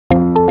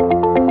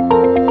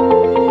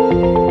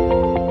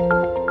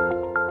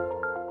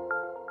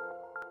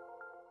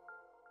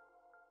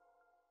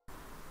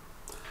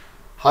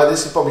Hi,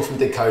 this is Bobby from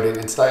Dig Coding,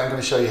 and today I'm going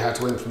to show you how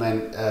to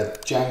implement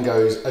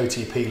Django's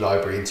OTP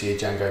library into your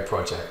Django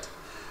project.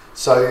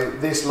 So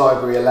this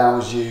library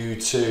allows you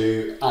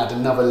to add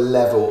another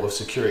level of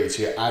security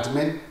to your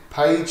admin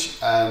page.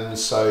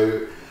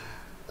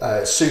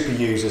 Super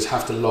users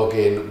have to log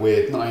in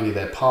with not only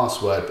their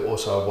password but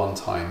also a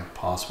one-time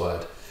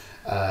password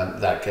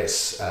that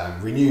gets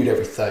renewed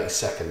every 30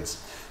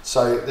 seconds.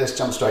 So let's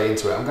jump straight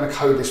into it. I'm going to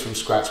code this from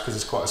scratch because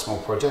it's quite a small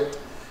project.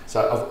 So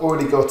I've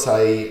already got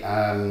a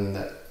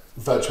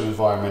virtual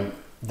environment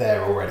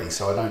there already,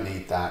 so I don't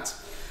need that.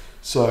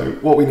 So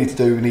what we need to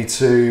do, we need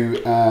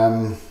to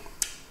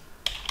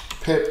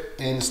pip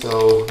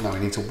install, no, we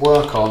need to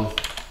work on,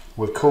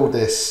 we've called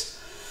this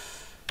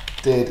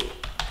did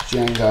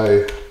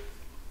Django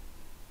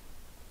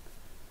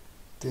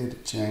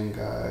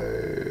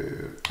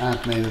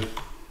admin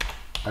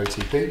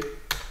OTP,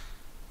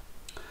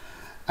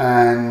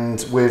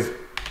 and with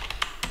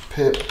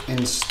pip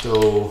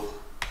install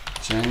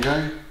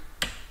Django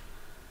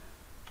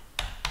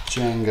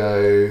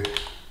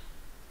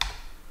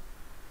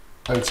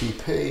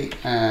OTP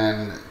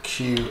and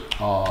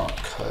QR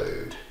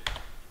code.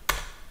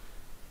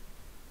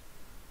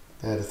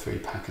 They're the three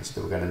packages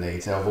that we're going to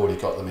need. So I've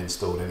already got them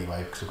installed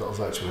anyway because we've got a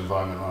virtual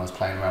environment when I was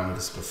playing around with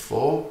this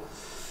before.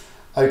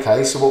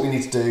 Okay, so what we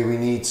need to do, we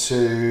need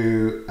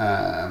to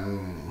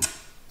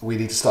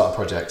start a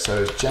project.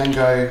 So it's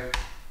Django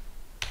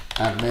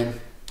admin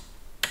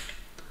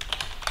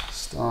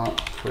start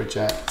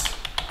project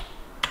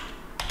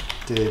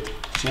did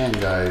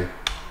Django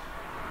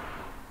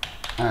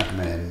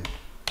admin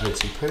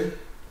OTP.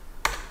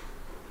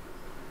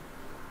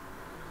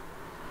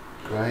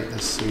 Great,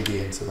 let's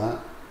cd into that.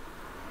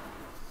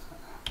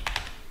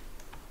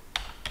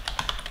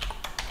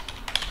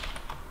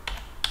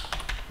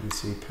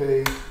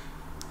 OTP.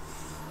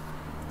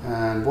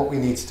 And what we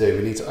need to do,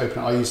 we need to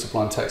open, I use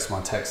Sublime Text in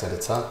my text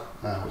editor,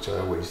 which I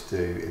always do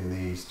in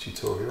these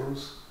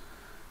tutorials.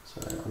 So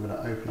I'm going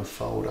to open a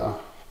folder,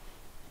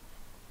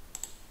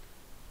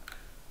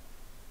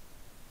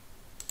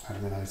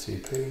 admin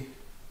OTP.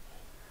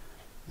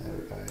 There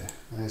we go.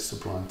 There's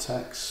Sublime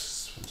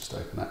Text. We'll just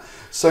open that.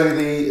 So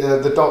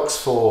the docs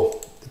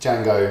for the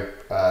Django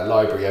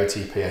library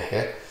OTP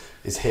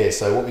is here.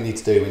 So what we need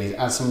to do, we need to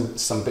add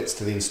some bits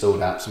to the installed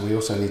apps, and we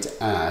also need to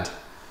add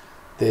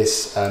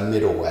this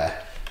middleware.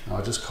 And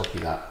I'll just copy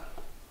that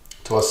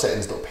to our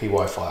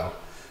settings.py file.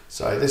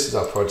 So this is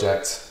our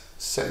project,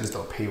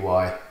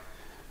 settings.py.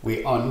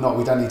 We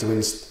don't need to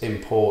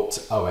import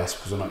OS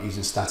because we're not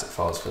using static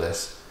files for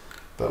this.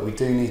 But we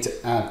do need to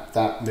add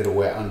that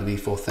middleware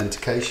underneath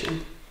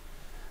authentication,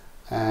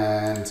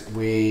 and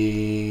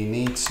we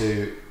need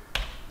to,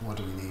 what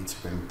do we need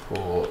to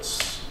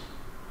import?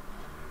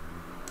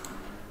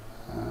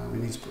 We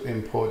need to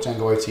import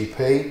Django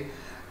OTP,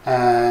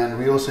 and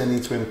we also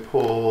need to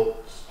import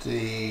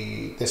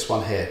this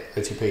one here,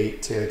 OTP,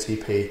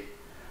 TOTP,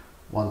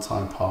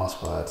 one-time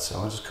password. So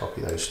I'll just copy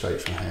those straight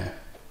from here.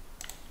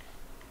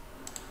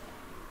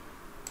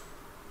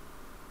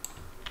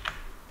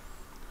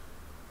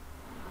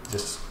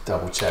 Just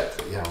double check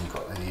that you haven't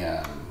got any,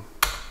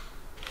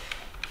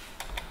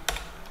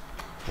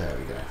 there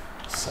we go,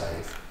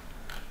 save.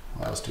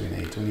 What else do we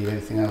need? Do we need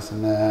anything else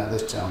in there? I'm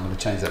going to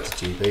change that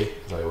to GB,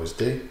 as I always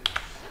do.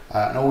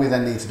 And all we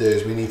then need to do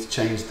is we need to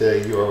change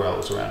the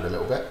URLs around a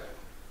little bit.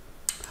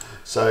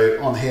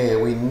 So on here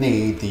we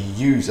need the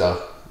user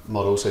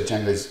model, so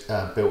Django's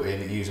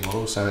built-in user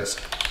model, so it's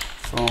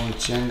from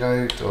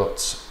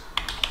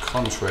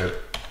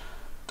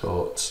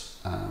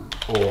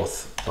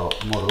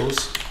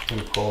django.contrib.auth.models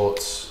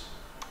import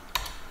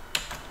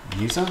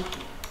user.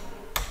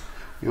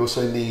 We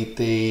also need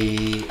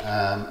the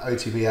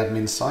OTP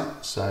admin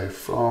site, so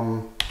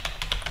from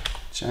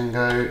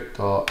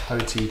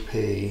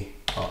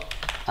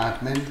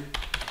django.otp.admin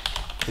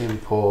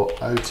import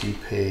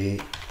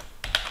OTP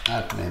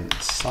admin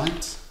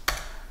site,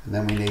 and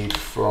then we need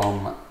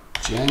from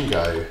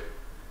Django_OTP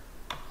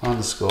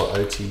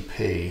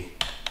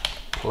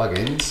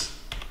plugins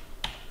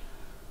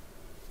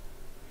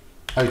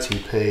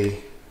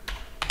OTP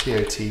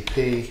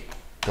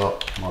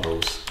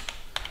TOTP.models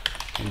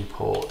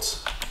import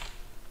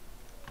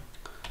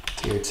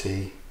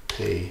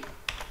TOTP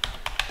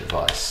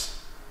device.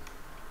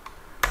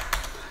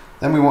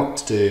 Then we want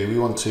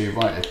to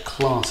write a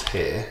class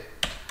here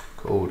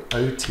called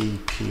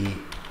OTP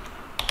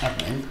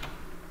admin.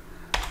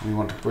 We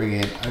want to bring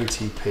in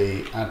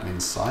OTP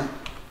admin site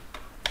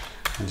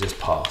and just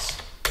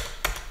pass.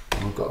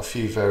 And we've got a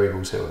few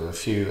variables here, with a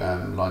few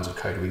lines of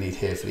code we need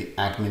here for the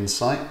admin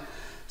site.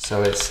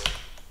 So it's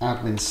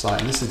admin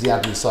site, and this is the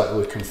admin site that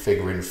we're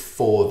configuring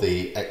for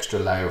the extra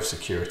layer of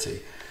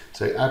security.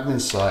 So admin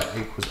site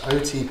equals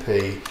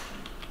OTP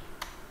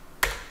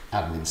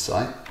admin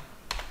site,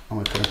 and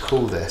we're going to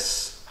call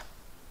this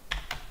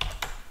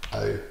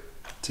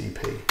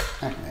OTP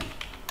admin.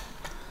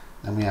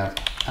 Then we have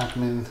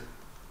admin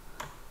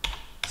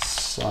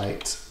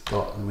site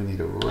dot, and we need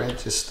a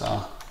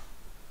register.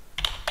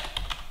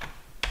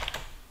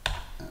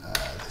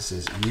 This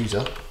is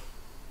user,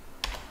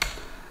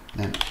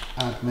 then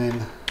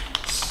admin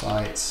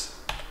site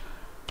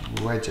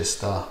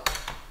register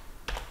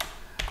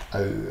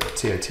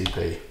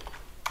TOTP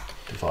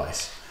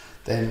device.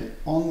 Then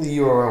on the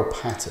URL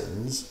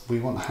patterns, we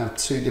want to have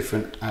two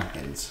different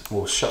admins.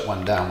 We'll shut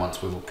one down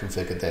once we've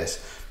configured this,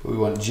 but we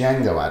want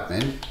Django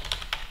admin,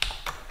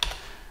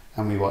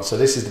 and we want, so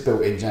this is the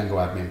built-in Django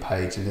admin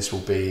page, and this will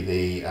be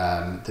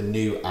the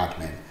new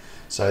admin.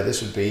 So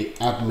this would be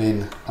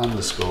admin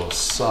 _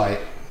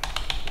 site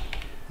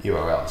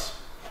URLs.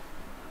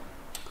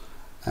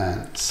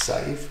 And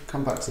save,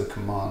 come back to the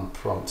command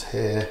prompt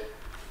here.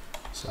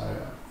 So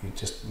you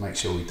just make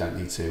sure we don't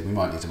need to, we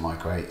might need to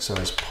migrate. So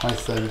it's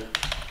Python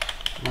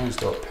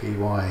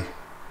nose.py,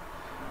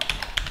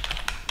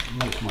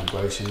 make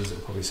migrations.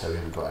 It'll probably say we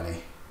haven't got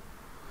any.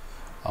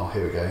 Oh,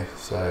 here we go.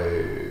 So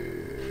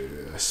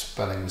a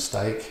spelling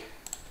mistake.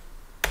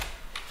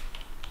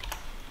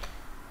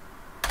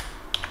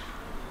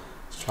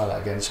 Let's try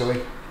that again, shall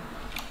we?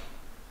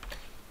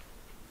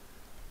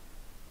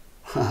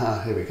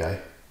 Haha, here we go.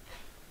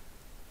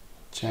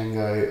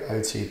 Django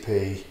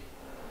OTP,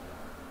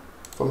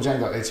 from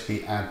Django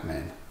OTP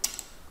admin,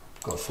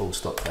 I've got a full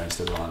stop there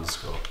instead of an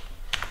underscore.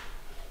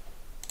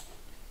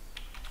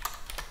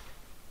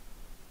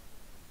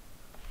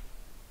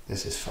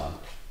 This is fun.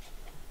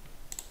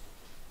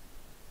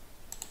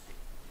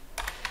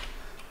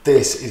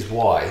 This is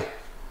why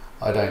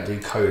I don't do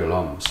code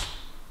alongs.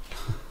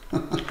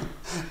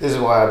 This is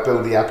why I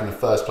build the app in the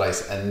first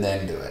place and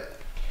then do it.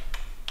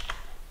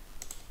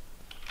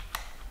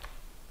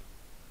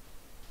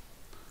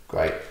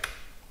 Great.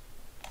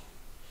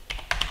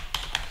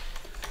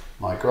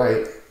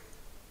 Migrate.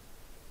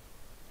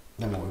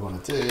 Then what we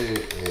want to do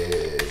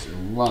is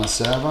run a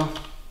server.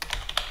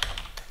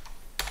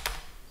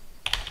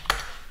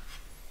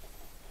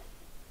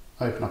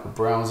 Open up a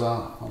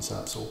browser once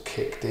that's all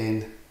kicked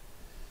in.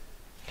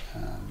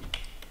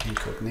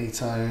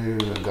 Incognito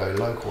and go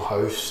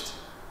localhost.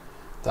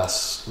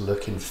 That's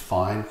looking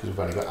fine because we've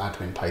only got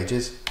admin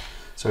pages.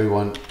 So we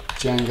want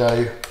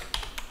Django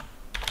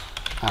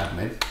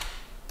admin.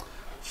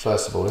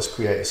 First of all, let's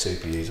create a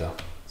super user.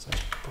 So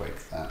let's break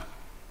that.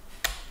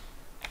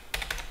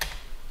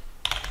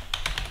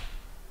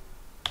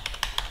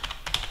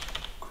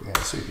 Create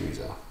a super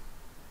user.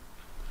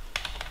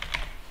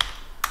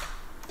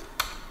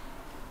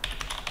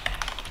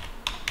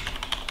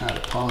 Add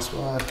a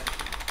password.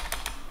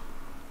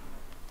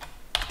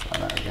 Try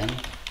that again.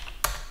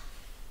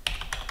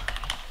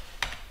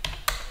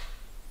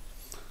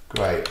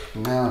 Great.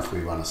 Now if we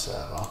run a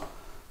server,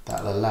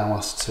 that'll allow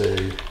us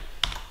to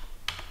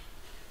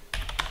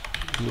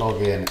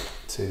log in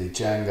to the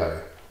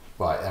Django.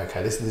 Right,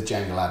 okay, this is the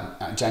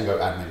Django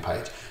admin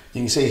page.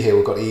 You can see here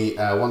we've got the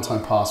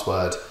one-time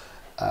password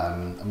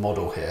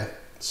model here.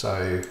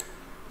 So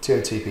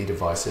TOTP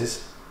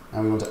devices,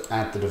 and we want to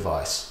add the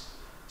device.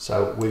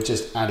 So we've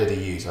just added a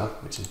user,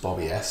 which is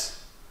Bobby S.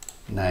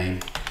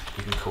 Name,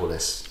 we can call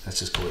this, let's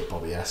just call it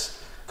Bobby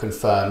S.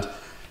 Confirmed.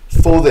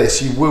 For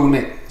this you will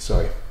need,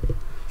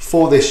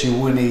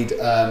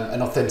 an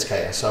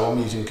authenticator. So I'm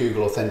using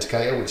Google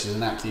Authenticator, which is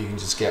an app that you can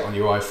just get on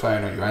your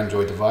iPhone or your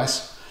Android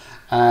device.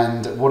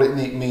 And what it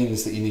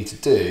means that you need to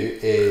do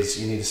is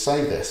you need to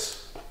save this.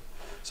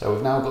 So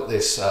we've now got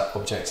this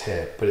object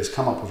here, but it's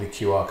come up with a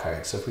QR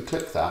code. So if we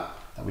click that,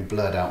 that'll be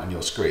blurred out on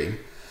your screen.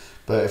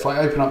 But if I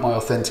open up my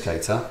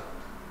Authenticator,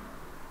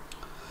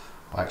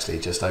 I'll actually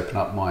just open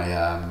up my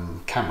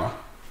camera.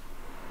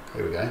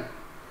 Here we go.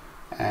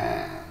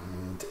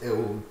 And it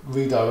will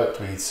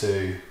redirect me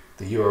to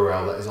the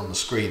URL that is on the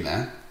screen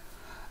there.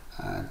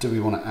 Do we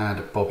want to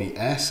add Bobby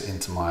S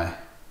into my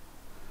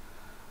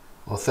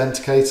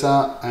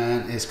Authenticator?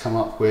 And it's come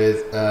up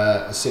with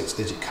a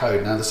 6-digit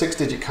code. Now the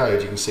 6-digit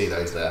code, you can see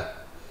those there.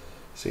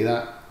 See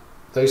that?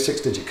 Those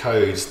 6-digit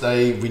codes,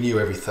 they renew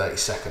every 30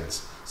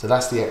 seconds. So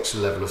that's the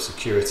extra level of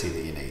security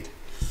that you need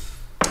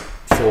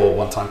for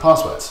one-time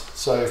passwords.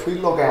 So if we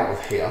log out of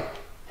here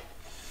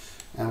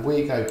and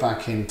we go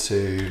back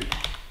into,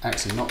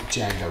 actually not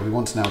Django, we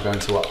want to now go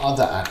into our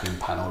other admin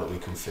panel that we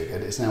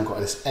configured. It's now got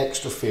this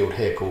extra field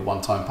here called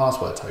one-time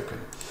password token.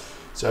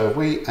 So if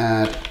we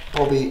add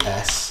Bobby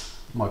S,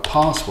 my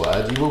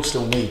password, you will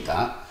still need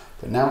that,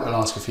 but now it'll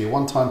ask you for your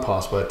one-time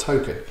password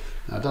token.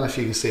 Now I don't know if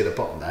you can see at the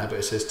bottom there, but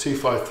it says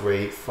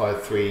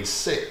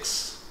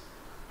 253536.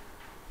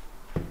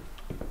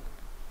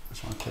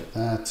 So I click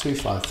there,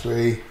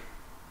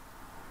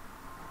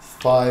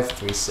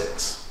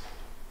 253536.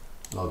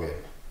 Log in.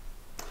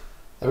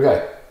 There we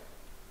go.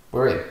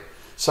 We're in.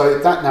 So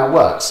that now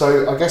works.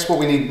 So I guess what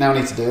we now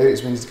need to do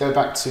is we need to go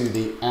back to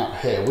the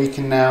app here. We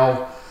can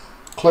now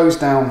close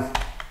down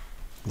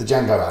the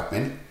Django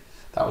admin.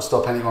 That will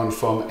stop anyone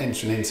from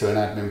entering into an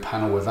admin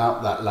panel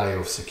without that layer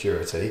of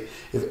security.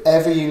 If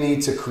ever you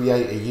need to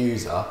create a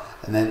user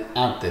and then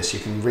add this, you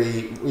can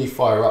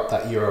refire up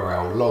that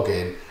URL, log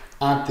in,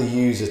 add the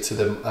user to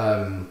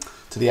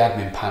the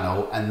admin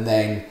panel, and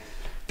then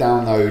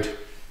download.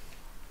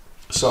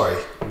 Sorry,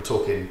 I'm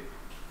talking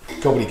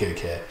gobbledygook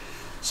here.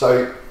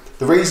 So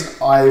the reason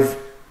I've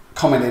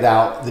commented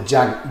out the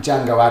Django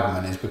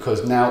admin is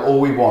because now all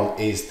we want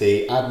is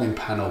the admin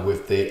panel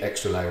with the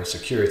extra layer of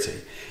security.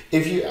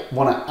 If you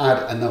want to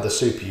add another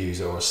super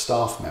user or a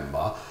staff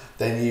member,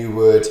 then you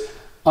would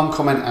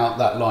uncomment out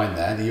that line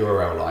there, the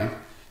URL line.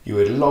 You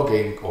would log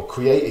in or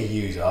create a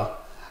user,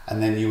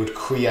 and then you would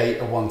create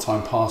a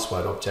one-time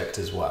password object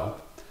as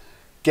well.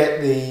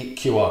 Get the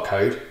QR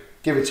code,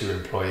 give it to your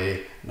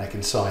employee, and they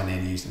can sign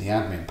in using the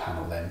admin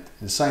panel then,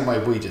 in the same way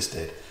we just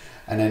did.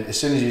 And then as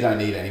soon as you don't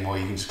need it anymore,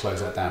 you can just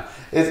close that down.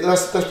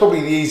 That's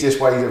probably the easiest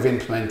way of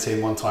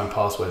implementing one-time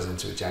passwords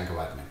into a Django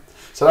admin.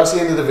 So that's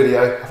the end of the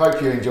video. I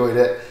hope you enjoyed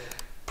it.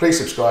 Please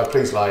subscribe,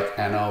 please like,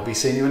 and I'll be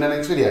seeing you in the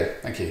next video.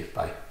 Thank you.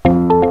 Bye.